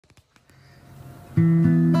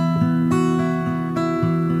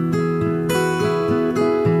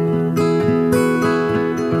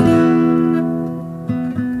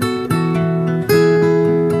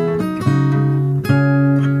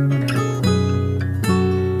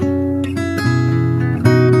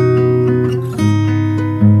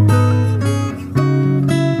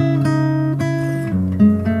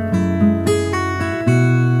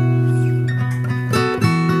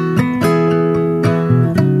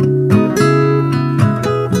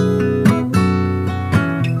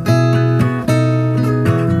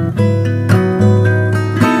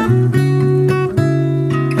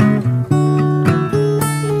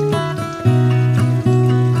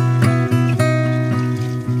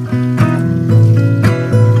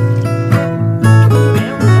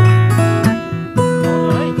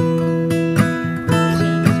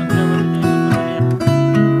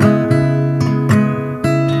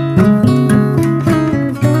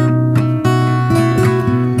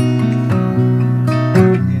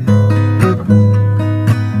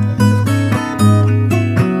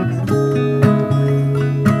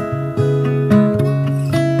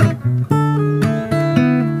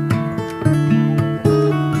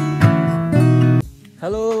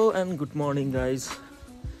Good morning guys.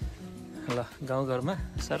 ल गाउँघरमा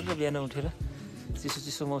सर्क बिहान उठेर चिसो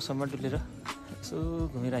चिसो मौसममा डुलेर यसो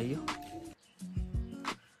घुमेर आइयो।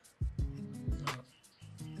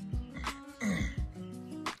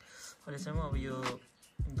 अहिले चाहिँ म अब यो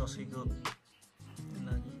दसैँको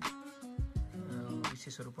लागि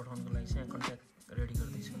विशेषहरू पठाउनुको लागि चाहिँ कन्ट्याक्ट रेडी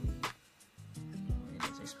गर्दैछु। यसले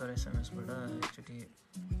चाहिँ स्पार एसएमएसबाट एकचोटि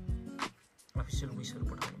अफिसियल विसहरू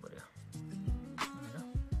पठाउनु पर्यो।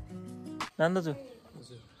 दाजु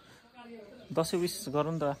दसैँ विस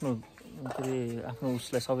गरौँ त आफ्नो के अरे आफ्नो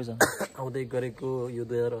उसलाई सबैजना आउँदै गरेको यो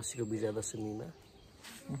 2080 को विजयादशमीमा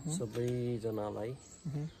सबैजनालाई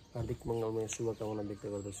हार्दिक मङ्गलमय शुभकामना व्यक्त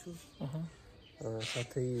गर्दछु।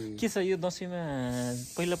 साथै के छ यो दसैँमा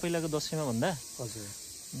पहिलाको दसैँमा भन्दा हजुर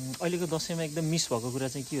अहिलेको दसैँमा एकदम मिस भएको कुरा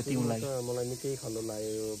चाहिँ के हो तिमीलाई? मलाई निकै खल्लो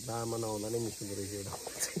लाग्यो, बामा नहुँदा नै मिस हुँदो रहेछ।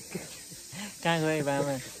 कहाँ गए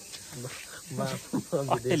बामा?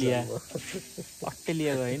 अस्ट्रेलिया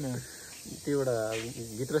गयो होइन? त्यो एउटा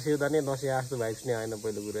भित्र सिर्दा नै दसैँ आस्तो भाइ पनि आएन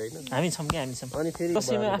पहिलो कुरा होइन। हामी छौँ कि हामी छौँ। अनि फेरि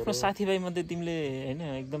दसैँमा आफ्नो साथीभाइ मध्ये तिमीले होइन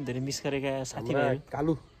एकदम धेरै मिस गरेका साथीभाइ?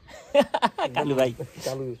 कालु कालु भाइ,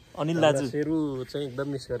 कालु अनिल दाजु, सेरु चाहिँ एकदम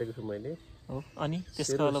मिस गरेको छु मैले। हो अनि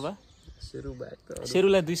त्यसको अलावा सेरु भाइ त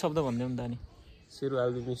सेरुलाई दुई शब्द भन्दै नि त? अनि सेरु I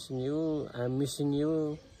will missing you, I am missing you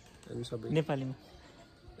अनि सबै नेपालीमा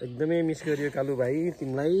एकदमै मिस गरियो कालु भाइ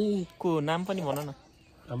तिमीलाई। को नाम पनि भन न?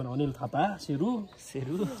 हाम्रो अनिल थापा सेरु।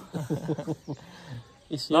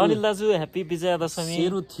 अनिल दाजु ह्याप्पी विजया दशमी।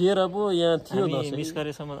 सेरु थिए र पो यहाँ थियो दसैँ मिस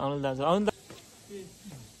गरेछौँ अनिल दाजु।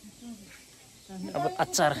 अब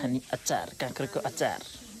अचार खाने, अचार काँक्राको अचार।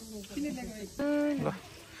 ल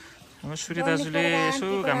हाम्रो सूर्य दाजुले यसो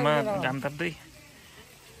घाम ताप्दै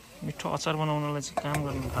मिठो अचार बनाउनलाई चाहिँ काम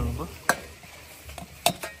गर्नु थाल्नुभयो।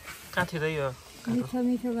 कहाँ थियो त यो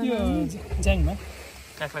ज्याङमा?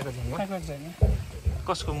 काँक्राको झ्याङमा? ज्याङमा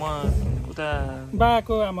कसको? म उता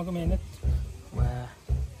बाको आमाको मेहनत।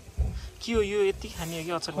 के हो यो यति खाने हो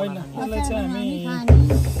कि अचार? यसलाई चाहिँ हामी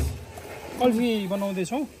कल्फी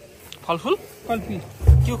बनाउँदैछौँ। फलफुल कल्फी?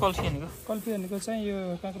 के हो कल्फी भनेको? कल्फी भनेको चाहिँ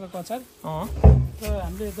यो काँक्राको अचार। र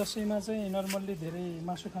हामीले दसैँमा चाहिँ नर्मल्ली धेरै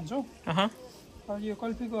मासु खान्छौँ। यो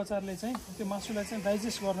कल्फीको अचारले चाहिँ त्यो मासुलाई चाहिँ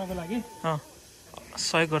डाइजेस्ट गर्नको लागि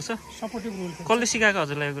सहयोग गर्छ। Supportive role. कसले सिकाएको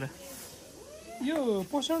हजुरलाई यो कुरा? यो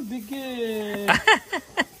पोषण विज्ञ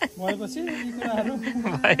भएपछि यी कुराहरू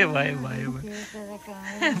भयो।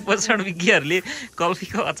 पोषण विज्ञहरूले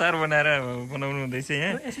कल्फीको अचार बनाएर बनाउनु हुँदैछ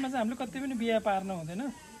यहाँ। यसमा चाहिँ हामीले कति पनि बिहा पार्न हुँदैन।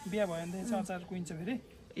 बिहा भयो भने चाहिँ अचार कुहिन्छ फेरि।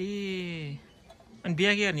 ए अनि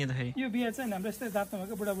बिहा के गर्ने त फेरि? यो बिहा चाहिँ हाम्रो यस्तै जातमा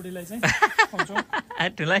भएको बुढाबुढीलाई चाहिँ खुवाउँछौँ।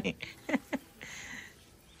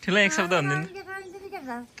 ठुलै एक शब्द भन्दैन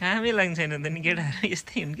कामै लाग्ने छैन त नि केटाहरू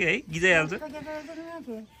यस्तै हुन् कि है, गिजाइहाल्छ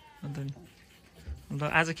अन्त नि। ल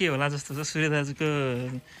आज के होला जस्तो छ? सूर्य दाजुको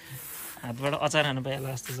हातबाट अचार खानु पाइहाल्ला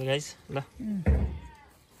जस्तो छ गाइस। ल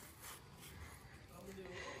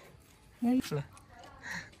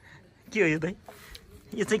के हो यो दाइ?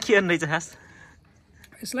 यो चाहिँ के गर्नु रहेछ खास?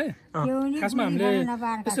 यसलाई खासमा हामीले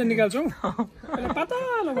यसलाई निकाल्छौँ,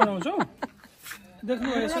 पातलो बनाउँछौँ। देख्नु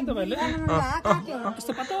भएछ नि तपाईँहरूले?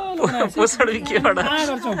 यस्तो पातलो पोषण विज्ञबाट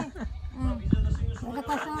गर्छौँ।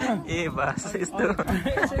 ए बास यस्तो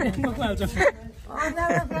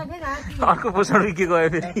अर्को पोषण विज्ञ गयो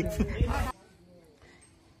फेरि।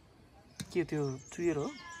 के त्यो चुएर हो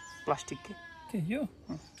प्लास्टिक? के यो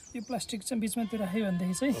यो प्लास्टिक चाहिँ बिचमा त्यो राख्यो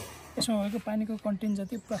भनेदेखि चाहिँ यसमा भएको पानीको कन्टेन्ट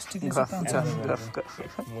जति प्लास्टिकले तान्छ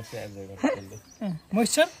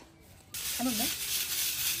मोइस्चर खानु न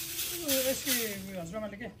यसको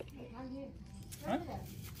हजुरआमाले के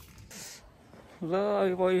ल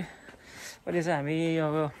अहिले चाहिँ हामी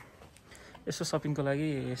अब यसो सपिङको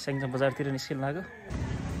लागि स्याङ्जा बजारतिर निस्किन लाग्यो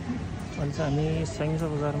अहिले चाहिँ हामी स्याङ्जा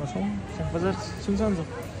बजारमा छौँ बजार सुनसान छ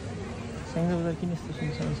स्याङ्जा बजार किन यस्तो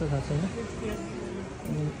सुनसान छ थाहा छैन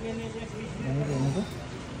भनेको हेर्नुको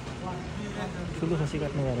ठुलो खसी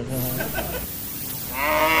काट्नु भएर चाहिँ